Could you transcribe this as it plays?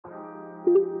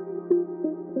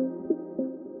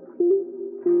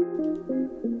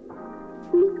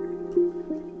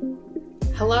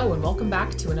Hello and welcome back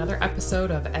to another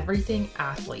episode of Everything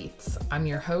Athletes. I'm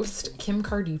your host, Kim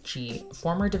Carducci,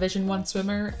 former Division I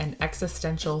swimmer and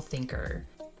existential thinker.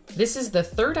 This is the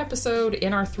third episode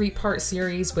in our three-part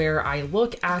series where I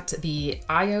look at the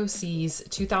IOC's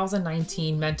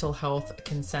 2019 Mental Health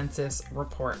Consensus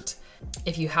Report.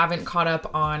 If you haven't caught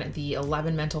up on the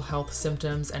 11 mental health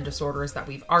symptoms and disorders that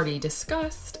we've already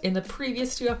discussed in the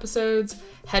previous two episodes,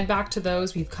 head back to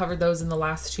those. We've covered those in the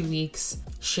last 2 weeks,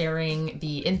 sharing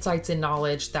the insights and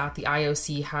knowledge that the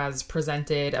IOC has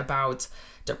presented about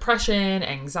depression,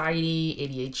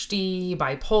 anxiety, ADHD,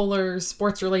 bipolar,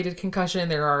 sports-related concussion.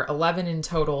 There are 11 in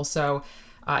total. So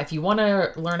if you want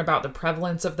to learn about the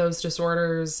prevalence of those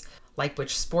disorders, like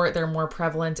which sport they're more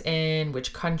prevalent in,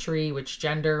 which country, which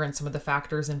gender, and some of the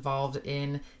factors involved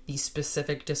in these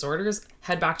specific disorders,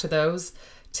 head back to those.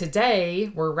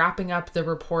 Today, we're wrapping up the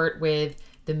report with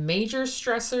the major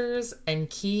stressors and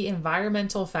key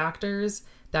environmental factors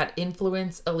that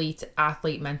influence elite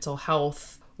athlete mental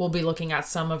health. We'll be looking at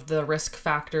some of the risk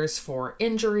factors for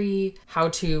injury, how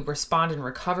to respond and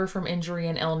recover from injury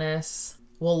and illness.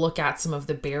 We'll look at some of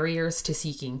the barriers to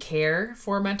seeking care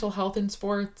for mental health in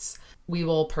sports. We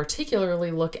will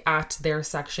particularly look at their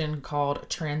section called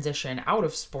Transition Out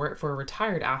of Sport for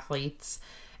retired athletes.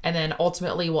 And then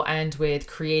ultimately we'll end with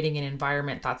creating an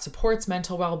environment that supports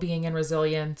mental well-being and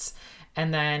resilience.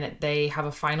 And then they have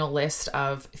a final list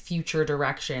of future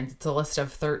directions. It's a list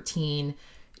of 13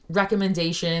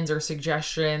 recommendations or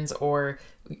suggestions or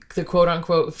the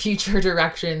quote-unquote future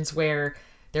directions where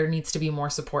there needs to be more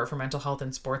support for mental health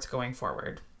in sports going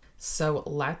forward. So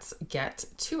let's get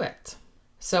to it.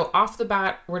 So off the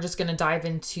bat, we're just going to dive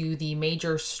into the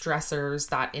major stressors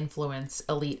that influence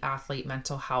elite athlete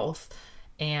mental health.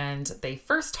 And they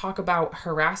first talk about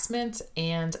harassment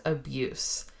and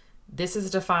abuse. This is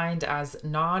defined as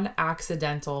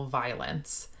non-accidental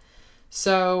violence.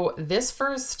 So this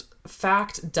first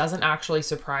fact doesn't actually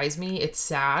surprise me. It's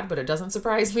sad, but it doesn't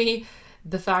surprise me.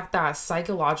 The fact that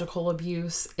psychological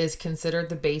abuse is considered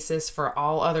the basis for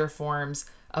all other forms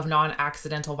of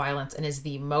non-accidental violence and is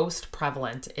the most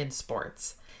prevalent in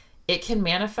sports. It can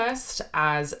manifest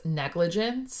as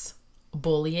negligence,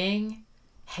 bullying,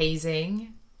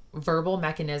 hazing, verbal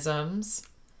mechanisms,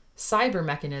 cyber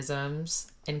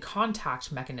mechanisms, and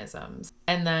contact mechanisms.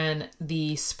 And then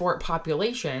the sport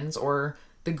populations or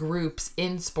the groups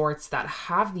in sports that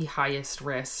have the highest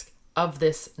risk of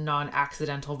this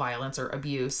non-accidental violence or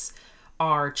abuse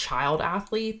are child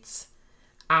athletes,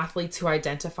 athletes who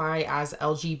identify as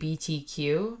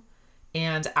LGBTQ,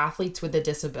 and athletes with a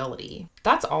disability.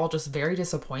 That's all just very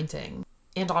disappointing.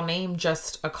 And I'll name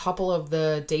just a couple of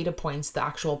the data points, the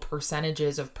actual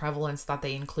percentages of prevalence that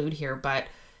they include here, but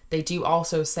they do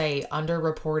also say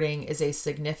underreporting is a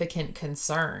significant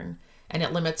concern. And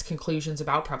it limits conclusions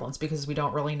about prevalence because we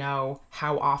don't really know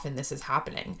how often this is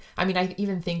happening. I mean, I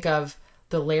even think of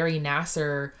the Larry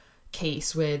Nassar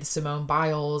case with Simone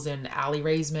Biles and Aly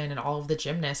Raisman and all of the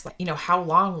gymnasts. Like, how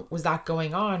long was that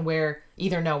going on where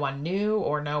either no one knew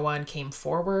or no one came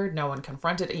forward, no one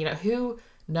confronted, who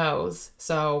knows?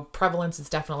 So prevalence is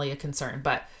definitely a concern.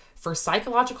 But for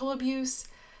psychological abuse,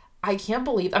 I can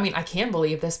believe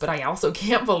this, but I also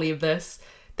can't believe this.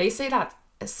 They say that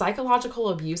psychological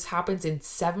abuse happens in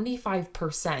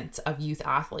 75% of youth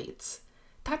athletes.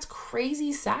 That's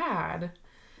crazy sad.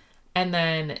 And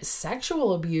then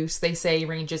sexual abuse, they say,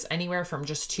 ranges anywhere from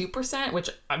just 2%,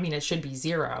 which, it should be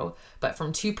 0, but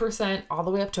from 2% all the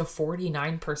way up to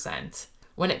 49%.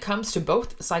 When it comes to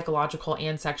both psychological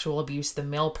and sexual abuse, the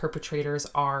male perpetrators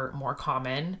are more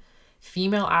common.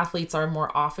 Female athletes are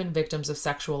more often victims of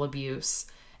sexual abuse.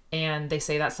 And they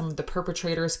say that some of the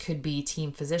perpetrators could be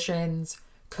team physicians,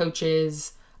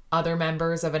 coaches, other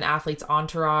members of an athlete's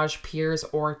entourage, peers,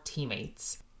 or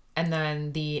teammates. And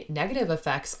then the negative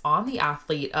effects on the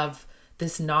athlete of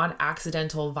this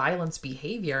non-accidental violence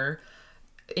behavior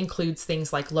includes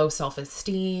things like low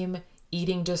self-esteem,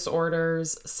 eating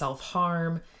disorders,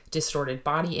 self-harm, distorted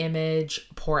body image,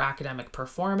 poor academic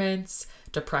performance,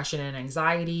 depression and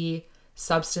anxiety,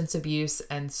 substance abuse,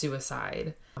 and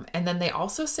suicide. And then they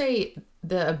also say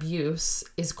the abuse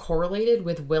is correlated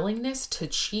with willingness to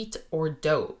cheat or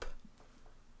dope.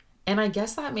 And I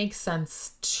guess that makes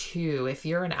sense too. If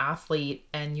you're an athlete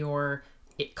and you're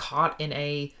caught in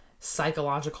a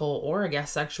psychological or I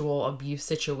guess sexual abuse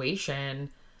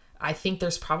situation, I think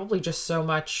there's probably just so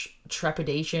much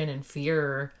trepidation and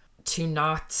fear to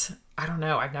not, I don't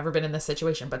know, I've never been in this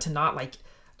situation, but to not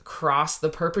cross the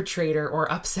perpetrator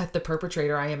or upset the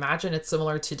perpetrator. I imagine it's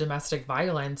similar to domestic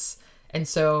violence And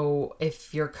so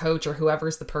if your coach or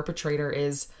whoever's the perpetrator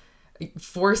is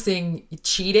forcing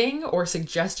cheating or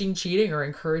suggesting cheating or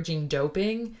encouraging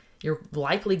doping, you're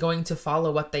likely going to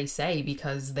follow what they say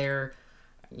because they're,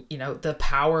 the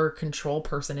power control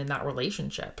person in that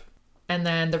relationship. And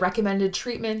then the recommended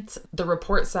treatment, the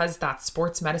report says that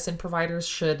sports medicine providers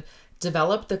should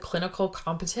develop the clinical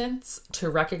competence to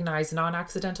recognize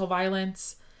non-accidental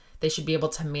violence. They should be able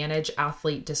to manage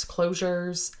athlete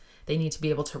disclosures. They need to be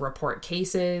able to report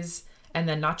cases, and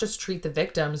then not just treat the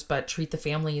victims, but treat the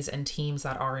families and teams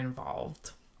that are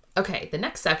involved. Okay, the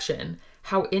next section,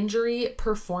 how injury,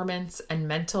 performance, and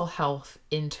mental health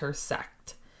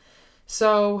intersect.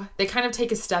 So they kind of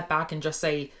take a step back and just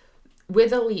say,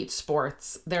 with elite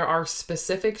sports, there are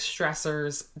specific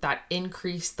stressors that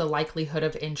increase the likelihood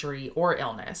of injury or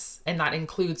illness, and that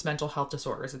includes mental health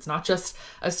disorders. It's not just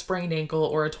a sprained ankle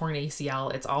or a torn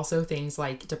ACL, it's also things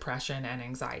like depression and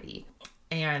anxiety.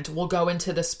 And we'll go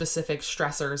into the specific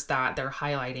stressors that they're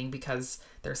highlighting because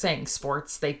they're saying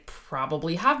sports, they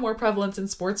probably have more prevalence in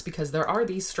sports because there are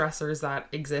these stressors that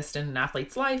exist in an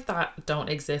athlete's life that don't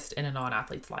exist in a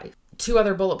non-athlete's life. 2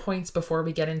 other bullet points before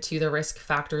we get into the risk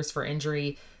factors for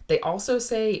injury. They also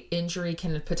say injury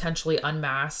can potentially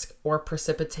unmask or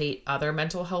precipitate other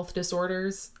mental health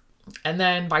disorders. And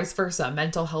then vice versa,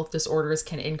 mental health disorders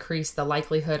can increase the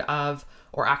likelihood of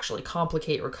or actually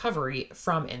complicate recovery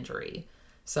from injury.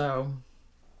 So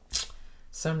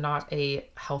not a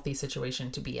healthy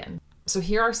situation to be in. So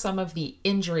here are some of the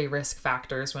injury risk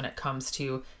factors when it comes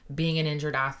to being an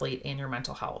injured athlete and your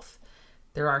mental health.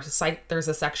 There's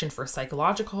a section for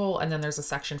psychological, and then there's a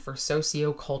section for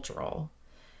sociocultural.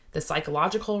 The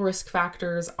psychological risk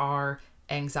factors are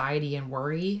anxiety and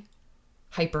worry,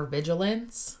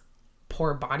 hypervigilance,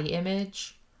 poor body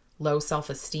image, low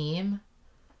self-esteem,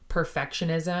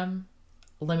 perfectionism,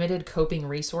 limited coping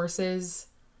resources,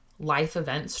 life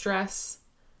event stress,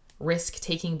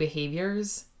 risk-taking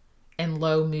behaviors, and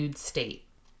low mood state.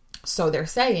 So they're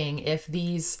saying if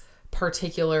these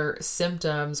particular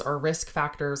symptoms or risk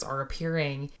factors are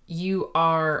appearing, you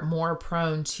are more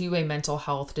prone to a mental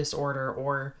health disorder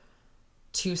or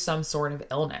to some sort of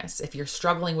illness. If you're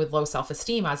struggling with low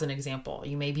self-esteem, as an example,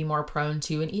 you may be more prone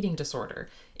to an eating disorder.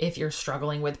 If you're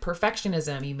struggling with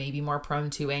perfectionism, you may be more prone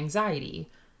to anxiety.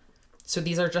 So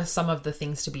these are just some of the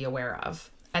things to be aware of.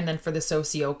 And then for the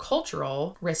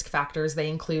sociocultural risk factors, they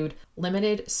include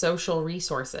limited social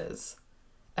resources,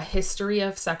 a history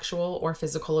of sexual or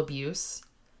physical abuse,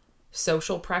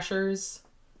 social pressures,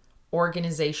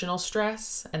 organizational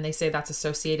stress, and they say that's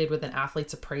associated with an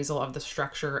athlete's appraisal of the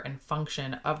structure and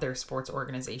function of their sports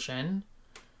organization,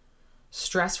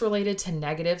 stress related to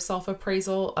negative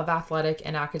self-appraisal of athletic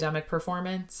and academic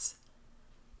performance,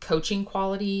 coaching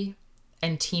quality,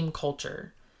 and team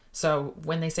culture. So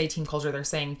when they say team culture, they're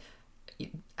saying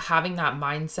having that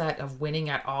mindset of winning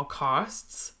at all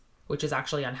costs, which is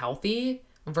actually unhealthy,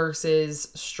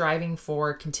 versus striving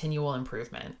for continual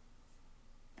improvement.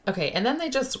 Okay, and then they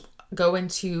just go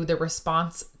into the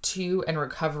response to and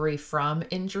recovery from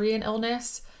injury and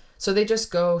illness. So they just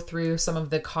go through some of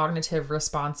the cognitive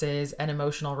responses and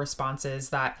emotional responses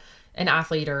that an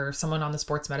athlete or someone on the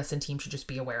sports medicine team should just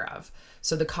be aware of.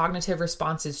 So the cognitive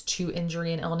responses to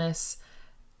injury and illness,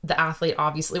 the athlete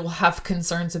obviously will have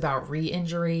concerns about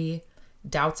re-injury,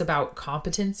 doubts about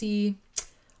competency,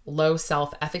 low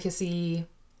self-efficacy,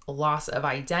 loss of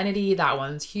identity. That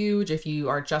one's huge. If you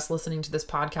are just listening to this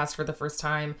podcast for the first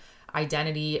time,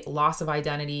 identity, loss of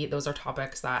identity, those are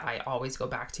topics that I always go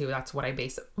back to. That's what I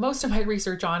base most of my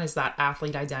research on, is that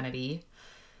athlete identity.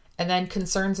 And then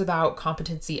concerns about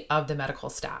competency of the medical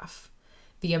staff.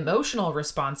 The emotional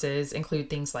responses include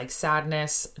things like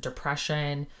sadness,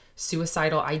 depression,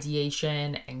 suicidal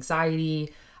ideation,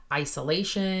 anxiety,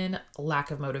 isolation, lack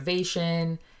of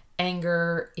motivation,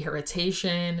 anger,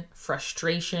 irritation,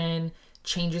 frustration,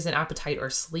 changes in appetite or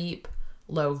sleep,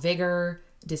 low vigor,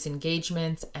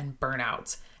 disengagement, and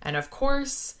burnout. And of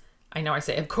course, I know I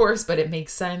say of course, but it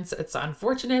makes sense. It's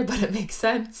unfortunate, but it makes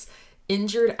sense.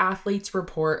 Injured athletes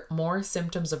report more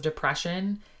symptoms of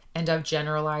depression and of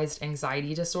generalized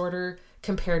anxiety disorder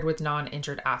compared with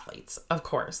non-injured athletes. Of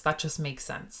course, that just makes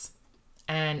sense.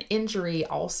 And injury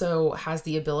also has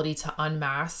the ability to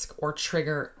unmask or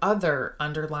trigger other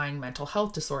underlying mental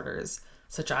health disorders,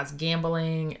 such as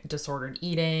gambling, disordered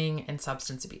eating, and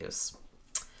substance abuse.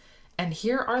 And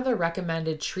here are the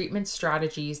recommended treatment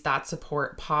strategies that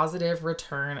support positive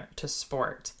return to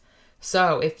sport.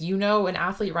 So if you know an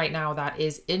athlete right now that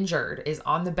is injured, is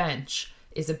on the bench,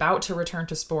 is about to return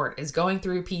to sport, is going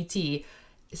through PT,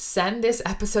 send this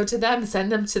episode to them,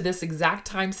 send them to this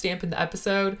exact timestamp in the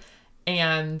episode,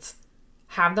 and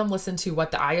Have them listen to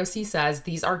what the IOC says.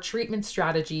 These are treatment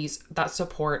strategies that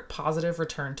support positive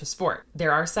return to sport.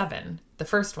 There are 7. The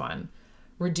first one,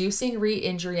 reducing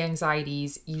re-injury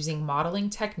anxieties using modeling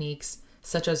techniques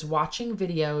such as watching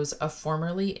videos of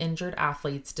formerly injured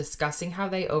athletes discussing how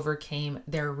they overcame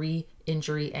their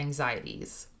re-injury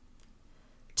anxieties.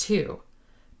 2,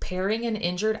 pairing an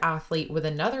injured athlete with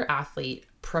another athlete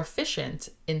proficient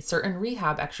in certain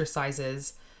rehab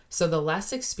exercises so the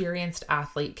less experienced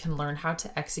athlete can learn how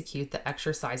to execute the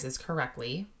exercises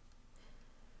correctly.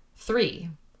 3,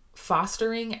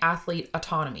 fostering athlete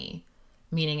autonomy,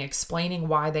 meaning explaining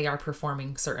why they are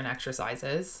performing certain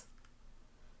exercises.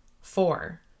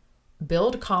 4,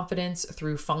 build confidence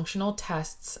through functional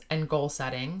tests and goal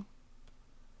setting.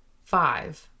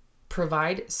 5,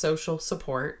 provide social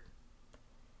support.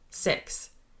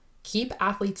 6, keep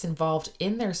athletes involved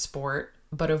in their sport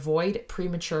but avoid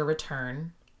premature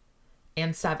return.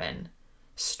 And 7,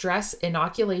 stress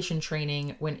inoculation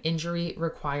training when injury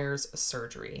requires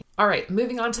surgery. All right,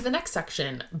 moving on to the next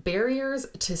section, barriers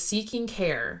to seeking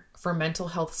care for mental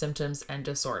health symptoms and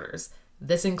disorders.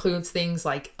 This includes things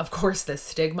like, of course, the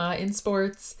stigma in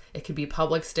sports. It could be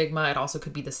public stigma. It also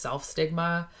could be the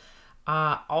self-stigma.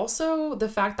 Also, the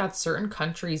fact that certain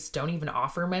countries don't even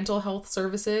offer mental health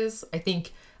services. I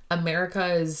think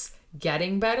America is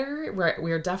getting better.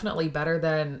 We're definitely better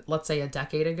than, let's say, a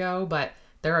decade ago, but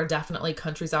there are definitely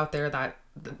countries out there that,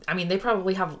 I mean, they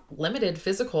probably have limited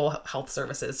physical health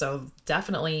services, so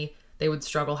definitely they would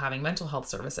struggle having mental health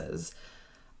services.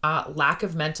 Lack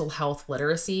of mental health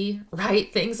literacy,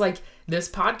 right? Things like this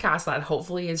podcast that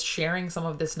hopefully is sharing some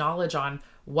of this knowledge on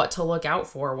what to look out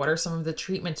for. What are some of the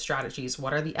treatment strategies?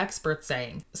 What are the experts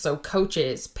saying? So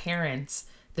coaches, parents,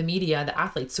 the media, the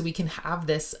athletes, so we can have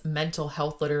this mental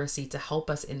health literacy to help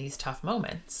us in these tough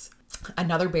moments.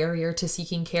 Another barrier to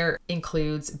seeking care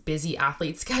includes busy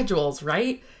athlete schedules,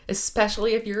 right?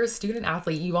 Especially if you're a student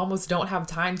athlete, you almost don't have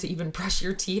time to even brush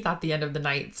your teeth at the end of the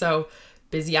night. So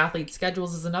busy athlete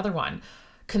schedules is another one.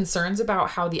 Concerns about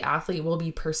how the athlete will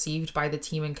be perceived by the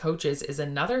team and coaches is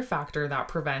another factor that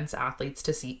prevents athletes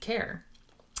to seek care.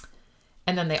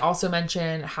 And then they also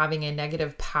mention having a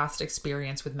negative past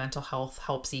experience with mental health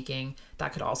help seeking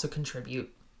that could also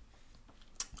contribute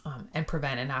and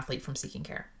prevent an athlete from seeking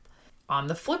care. On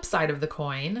the flip side of the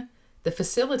coin, the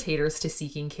facilitators to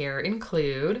seeking care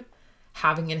include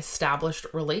having an established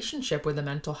relationship with a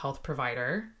mental health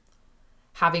provider,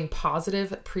 having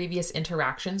positive previous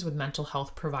interactions with mental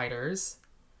health providers,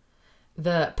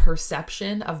 the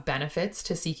perception of benefits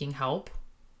to seeking help,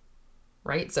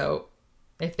 right? So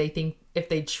if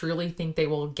they truly think they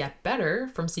will get better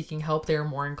from seeking help, they're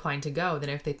more inclined to go than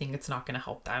if they think it's not going to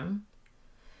help them.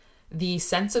 The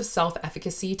sense of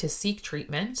self-efficacy to seek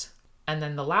treatment. And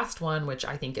then the last one, which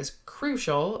I think is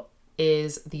crucial,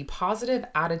 is the positive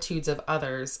attitudes of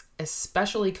others,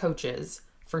 especially coaches,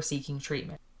 for seeking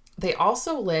treatment. They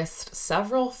also list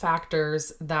several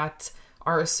factors that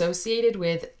are associated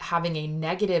with having a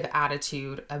negative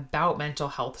attitude about mental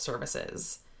health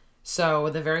services. So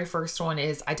the very first one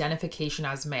is identification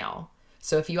as male.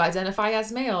 So if you identify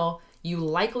as male, you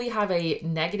likely have a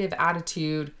negative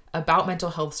attitude about mental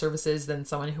health services than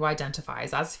someone who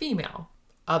identifies as female.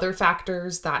 Other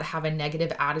factors that have a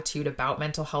negative attitude about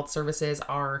mental health services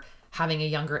are having a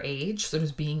younger age, so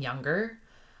just being younger.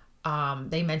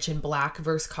 They mention Black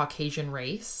versus Caucasian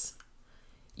race,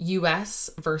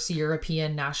 US versus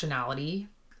European nationality.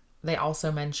 They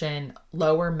also mention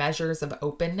lower measures of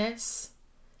openness,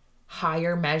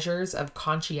 higher measures of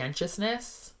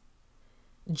conscientiousness,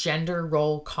 gender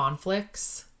role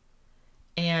conflicts,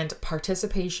 and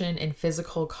participation in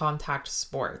physical contact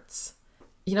sports.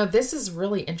 You know, this is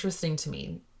really interesting to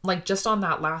me. Like just on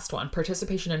that last one,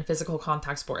 participation in physical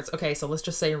contact sports. Okay, so let's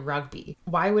just say rugby.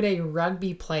 Why would a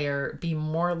rugby player be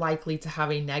more likely to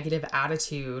have a negative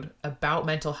attitude about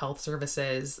mental health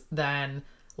services than,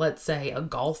 let's say, a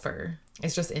golfer?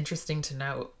 It's just interesting to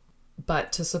note.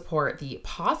 But to support the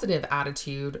positive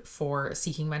attitude for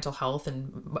seeking mental health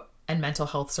and mental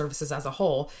health services as a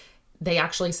whole, they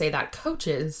actually say that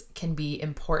coaches can be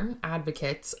important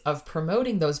advocates of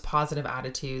promoting those positive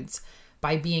attitudes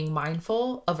by being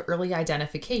mindful of early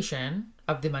identification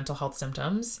of the mental health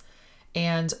symptoms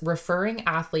and referring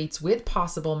athletes with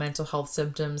possible mental health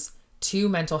symptoms to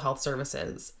mental health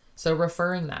services. So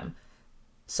referring them.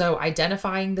 So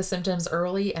identifying the symptoms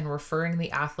early and referring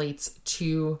the athletes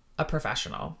to a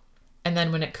professional. And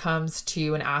then when it comes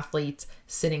to an athlete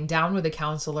sitting down with a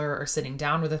counselor or sitting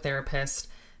down with a therapist,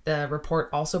 the report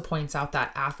also points out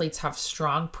that athletes have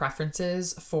strong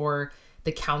preferences for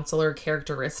the counselor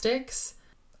characteristics.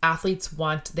 Athletes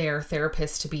want their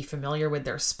therapist to be familiar with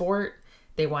their sport.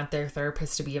 They want their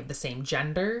therapist to be of the same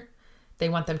gender. They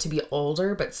want them to be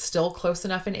older, but still close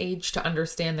enough in age to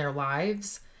understand their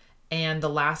lives. And the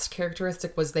last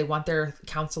characteristic was they want their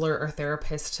counselor or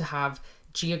therapist to have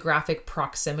geographic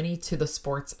proximity to the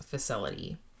sports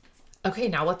facility. Okay,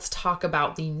 now let's talk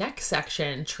about the next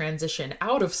section, transition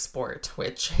out of sport,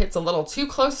 which hits a little too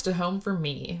close to home for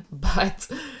me, but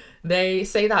they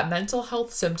say that mental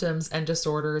health symptoms and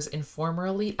disorders in former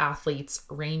elite athletes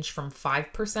range from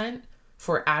 5%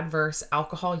 for adverse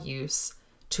alcohol use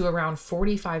to around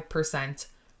 45%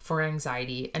 for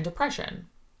anxiety and depression.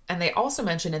 And they also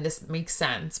mention, and this makes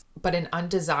sense, but an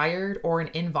undesired or an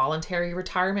involuntary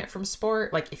retirement from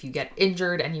sport, like if you get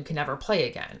injured and you can never play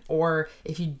again, or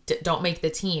if you don't make the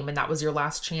team and that was your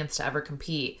last chance to ever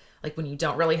compete, like when you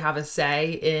don't really have a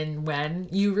say in when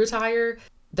you retire,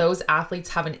 those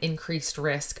athletes have an increased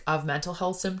risk of mental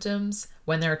health symptoms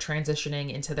when they're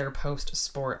transitioning into their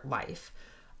post-sport life.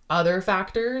 Other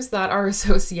factors that are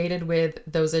associated with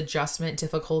those adjustment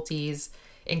difficulties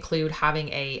include having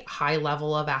a high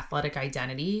level of athletic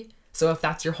identity. So if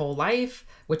that's your whole life,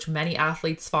 which many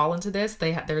athletes fall into this,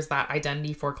 there's that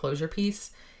identity foreclosure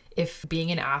piece. If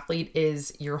being an athlete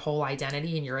is your whole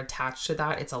identity and you're attached to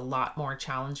that, it's a lot more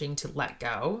challenging to let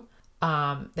go.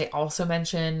 They also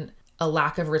mention a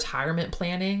lack of retirement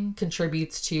planning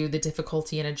contributes to the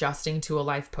difficulty in adjusting to a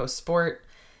life post-sport.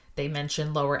 They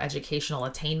mention lower educational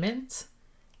attainment,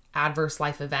 adverse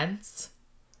life events,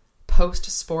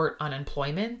 post-sport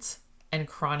unemployment, and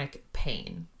chronic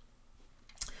pain.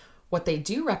 What they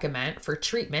do recommend for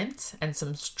treatment and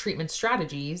some treatment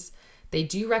strategies, they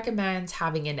do recommend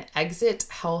having an exit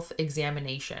health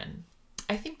examination.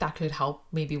 I think that could help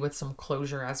maybe with some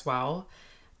closure as well.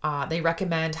 They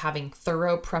recommend having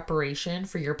thorough preparation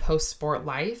for your post-sport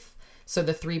life. So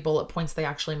the 3 bullet points they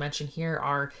actually mention here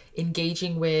are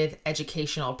engaging with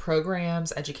educational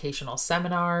programs, educational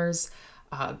seminars,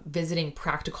 visiting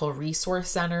practical resource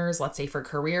centers, let's say for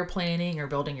career planning or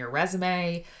building your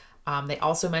resume. They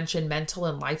also mention mental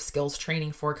and life skills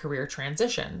training for career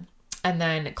transition. And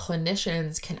then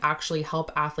clinicians can actually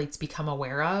help athletes become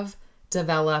aware of,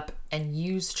 develop, and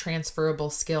use transferable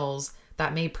skills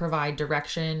that may provide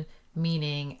direction,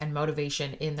 meaning, and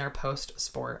motivation in their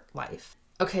post-sport life.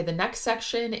 Okay, the next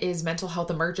section is mental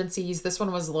health emergencies. This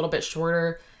one was a little bit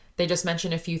shorter. They just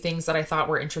mentioned a few things that I thought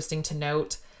were interesting to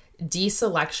note.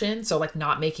 Deselection, so like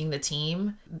not making the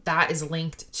team, that is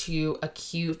linked to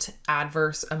acute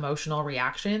adverse emotional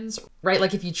reactions, right?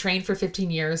 Like if you train for 15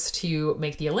 years to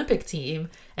make the Olympic team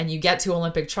and you get to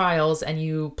Olympic trials and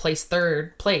you place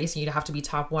 3rd place, you'd have to be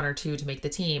top 1 or 2 to make the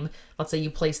team. Let's say you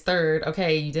place 3rd,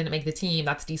 okay, you didn't make the team,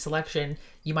 that's deselection.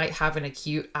 You might have an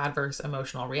acute adverse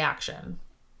emotional reaction.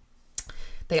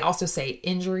 They also say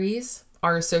injuries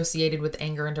are associated with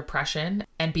anger and depression,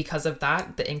 and because of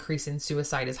that, the increase in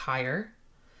suicide is higher.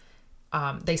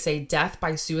 They say death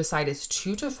by suicide is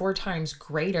 2 to 4 times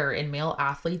greater in male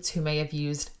athletes who may have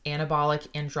used anabolic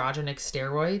androgenic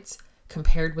steroids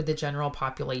compared with the general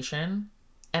population.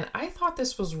 And I thought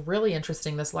this was really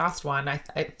interesting, this last one. I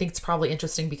think it's probably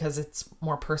interesting because it's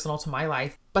more personal to my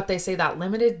life. But they say that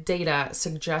limited data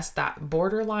suggests that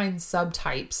borderline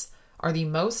subtypes are the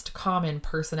most common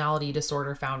personality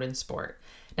disorder found in sport.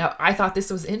 Now, I thought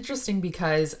this was interesting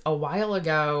because a while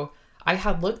ago, I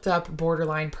had looked up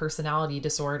borderline personality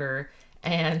disorder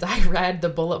and I read the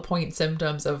bullet point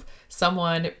symptoms of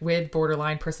someone with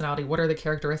borderline personality. What are the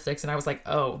characteristics? And I was like,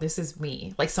 oh, this is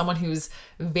me. Like someone who's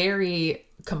very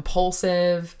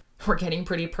compulsive. We're getting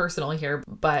pretty personal here,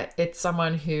 but it's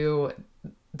someone who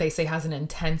they say has an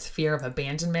intense fear of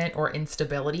abandonment or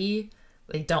instability.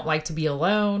 They don't like to be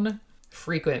alone.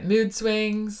 Frequent mood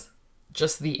swings,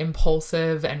 just the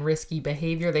impulsive and risky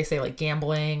behavior. They say like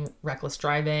gambling, reckless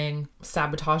driving,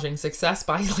 sabotaging success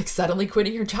by like suddenly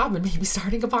quitting your job and maybe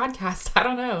starting a podcast. I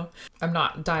don't know. I'm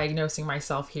not diagnosing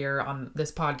myself here on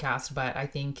this podcast, but I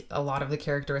think a lot of the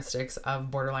characteristics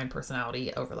of borderline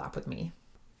personality overlap with me.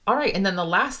 All right, and then the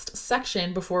last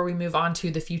section before we move on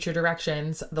to the future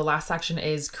directions, the last section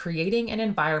is creating an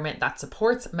environment that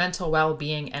supports mental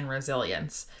well-being and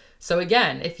resilience. So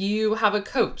again, if you have a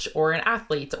coach or an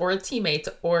athlete or a teammate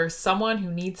or someone who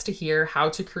needs to hear how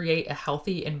to create a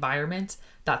healthy environment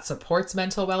that supports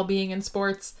mental well-being in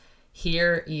sports,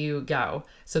 here you go.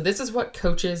 So this is what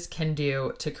coaches can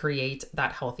do to create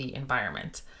that healthy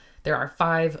environment. There are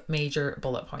 5 major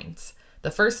bullet points. The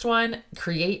first one,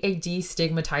 create a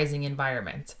destigmatizing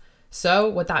environment. So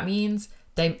what that means,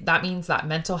 that means that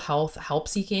mental health help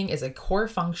seeking is a core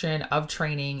function of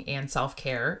training and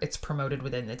self-care. It's promoted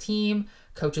within the team.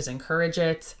 Coaches encourage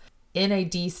it. In a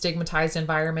destigmatized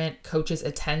environment, coaches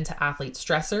attend to athlete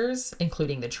stressors,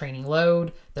 including the training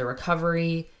load, the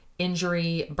recovery,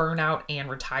 injury, burnout, and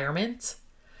retirement.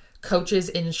 Coaches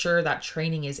ensure that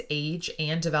training is age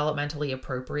and developmentally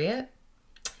appropriate.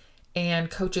 And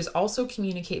coaches also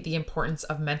communicate the importance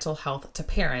of mental health to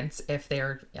parents if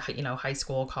they're, high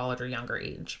school, college, or younger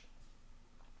age.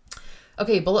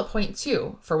 Okay, bullet point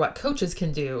 2 for what coaches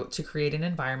can do to create an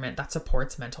environment that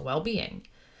supports mental well-being.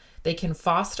 They can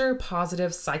foster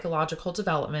positive psychological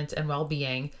development and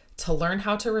well-being to learn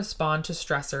how to respond to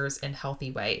stressors in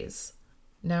healthy ways.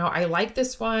 Now, I like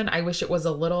this one. I wish it was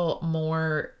a little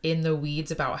more in the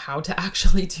weeds about how to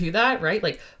actually do that, right?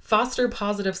 Like, foster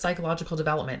positive psychological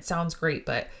development sounds great,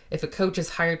 but if a coach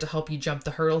is hired to help you jump the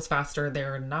hurdles faster,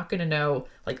 they're not going to know,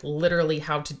 literally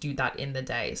how to do that in the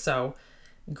day. So,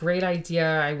 great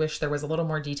idea. I wish there was a little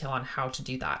more detail on how to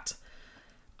do that.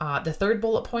 The third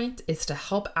bullet point is to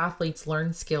help athletes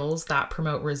learn skills that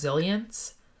promote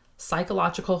resilience,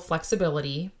 psychological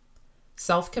flexibility,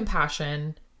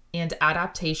 self-compassion, and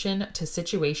adaptation to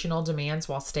situational demands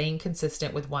while staying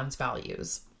consistent with one's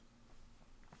values.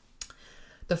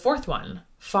 The fourth one,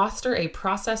 foster a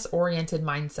process-oriented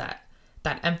mindset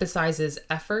that emphasizes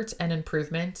effort and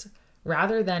improvement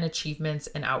rather than achievements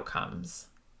and outcomes.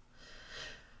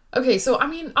 Okay, so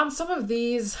on some of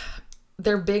these,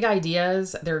 they're big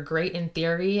ideas. They're great in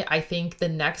theory. I think the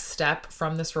next step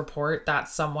from this report that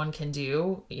someone can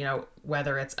do,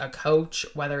 whether it's a coach,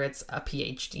 whether it's a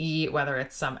PhD, whether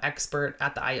it's some expert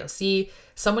at the IOC,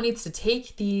 someone needs to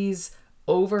take these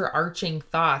overarching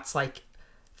thoughts like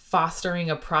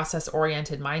fostering a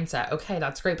process-oriented mindset. Okay,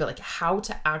 that's great, but how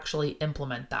to actually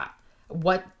implement that?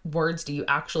 What words do you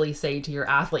actually say to your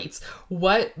athletes?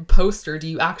 What poster do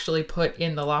you actually put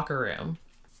in the locker room?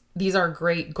 These are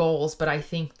great goals, but I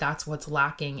think that's what's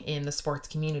lacking in the sports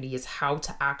community is how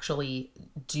to actually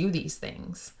do these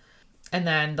things. And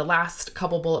then the last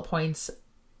couple bullet points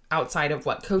outside of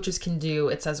what coaches can do,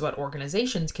 it says what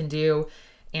organizations can do,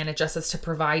 and it just says to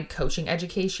provide coaching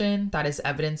education that is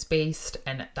evidence-based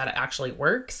and that it actually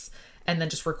works, and then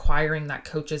just requiring that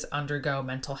coaches undergo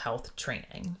mental health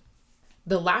training.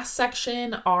 The last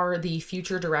section are the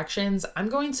future directions. I'm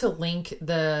going to link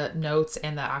the notes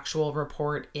and the actual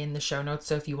report in the show notes.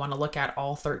 So if you want to look at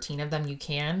all 13 of them, you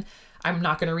can. I'm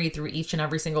not going to read through each and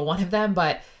every single one of them,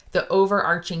 but the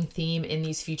overarching theme in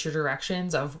these future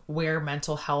directions of where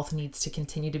mental health needs to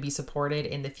continue to be supported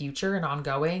in the future and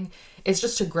ongoing is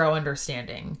just to grow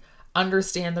understanding,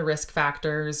 understand the risk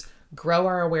factors, grow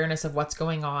our awareness of what's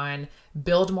going on,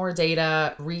 build more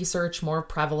data, research more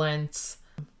prevalence,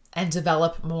 and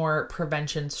develop more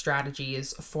prevention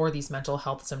strategies for these mental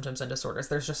health symptoms and disorders.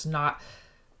 There's just not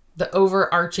the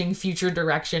overarching future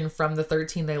direction from the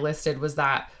 13 they listed was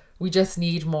that we just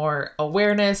need more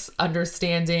awareness,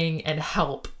 understanding, and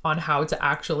help on how to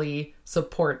actually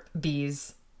support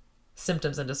these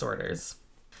symptoms and disorders.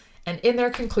 And in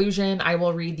their conclusion, I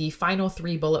will read the final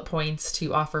 3 bullet points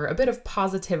to offer a bit of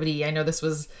positivity. I know this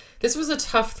was a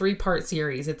tough 3-part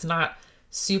series. It's not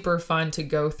super fun to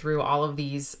go through all of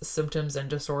these symptoms and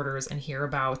disorders and hear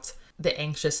about the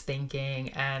anxious thinking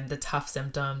and the tough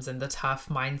symptoms and the tough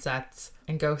mindsets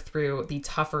and go through the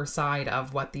tougher side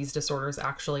of what these disorders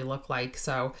actually look like.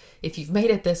 So if you've made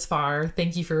it this far,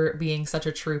 thank you for being such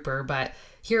a trooper. But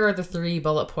here are the 3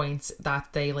 bullet points that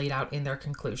they laid out in their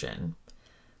conclusion.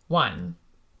 1,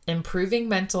 improving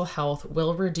mental health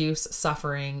will reduce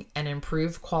suffering and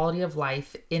improve quality of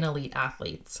life in elite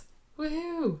athletes.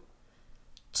 Woohoo!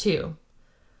 2,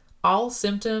 all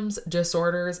symptoms,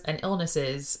 disorders, and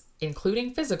illnesses,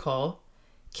 including physical,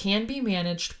 can be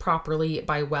managed properly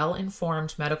by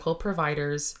well-informed medical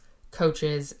providers,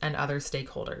 coaches, and other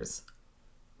stakeholders.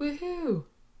 Woohoo!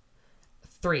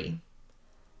 3,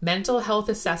 mental health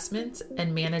assessment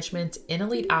and management in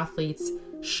elite athletes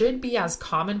should be as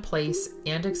commonplace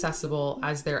and accessible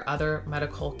as their other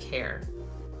medical care.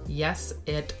 Yes,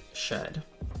 it should.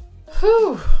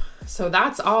 Whew! So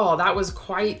that's all. That was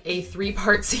quite a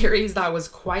 3-part series. That was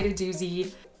quite a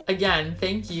doozy. Again,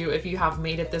 thank you if you have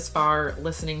made it this far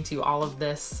listening to all of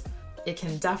this. It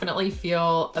can definitely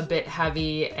feel a bit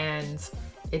heavy, and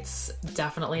it's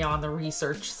definitely on the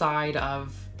research side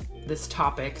of this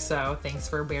topic. So thanks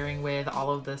for bearing with all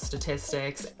of the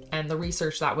statistics and the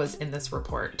research that was in this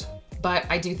report. But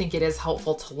I do think it is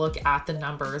helpful to look at the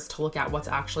numbers, to look at what's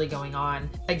actually going on.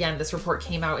 Again, this report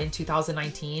came out in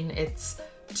 2019. It's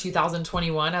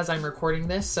 2021 as I'm recording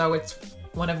this, so it's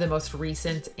one of the most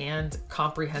recent and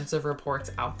comprehensive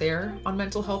reports out there on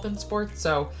mental health in sports.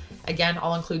 So again,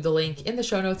 I'll include the link in the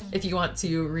show notes if you want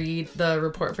to read the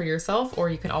report for yourself, or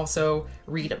you can also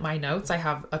read my notes. I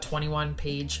have a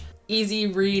 21-page easy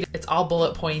read. It's all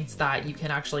bullet points that you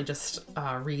can actually just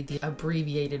read the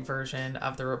abbreviated version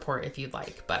of the report if you'd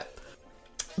like.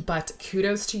 But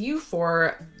kudos to you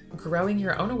for growing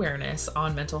your own awareness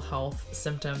on mental health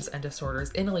symptoms and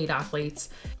disorders in elite athletes.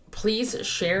 Please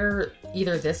share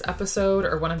either this episode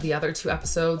or one of the other 2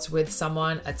 episodes with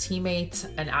someone, a teammate,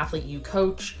 an athlete you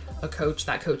coach, a coach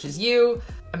that coaches you.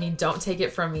 I mean, don't take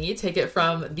it from me, take it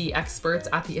from the experts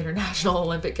at the International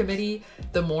Olympic Committee.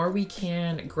 The more we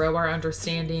can grow our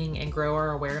understanding and grow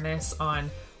our awareness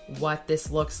on what this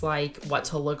looks like, what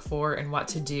to look for, and what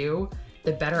to do,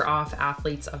 the better off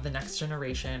athletes of the next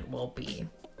generation will be.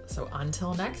 So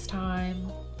until next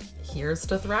time, here's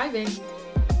to thriving.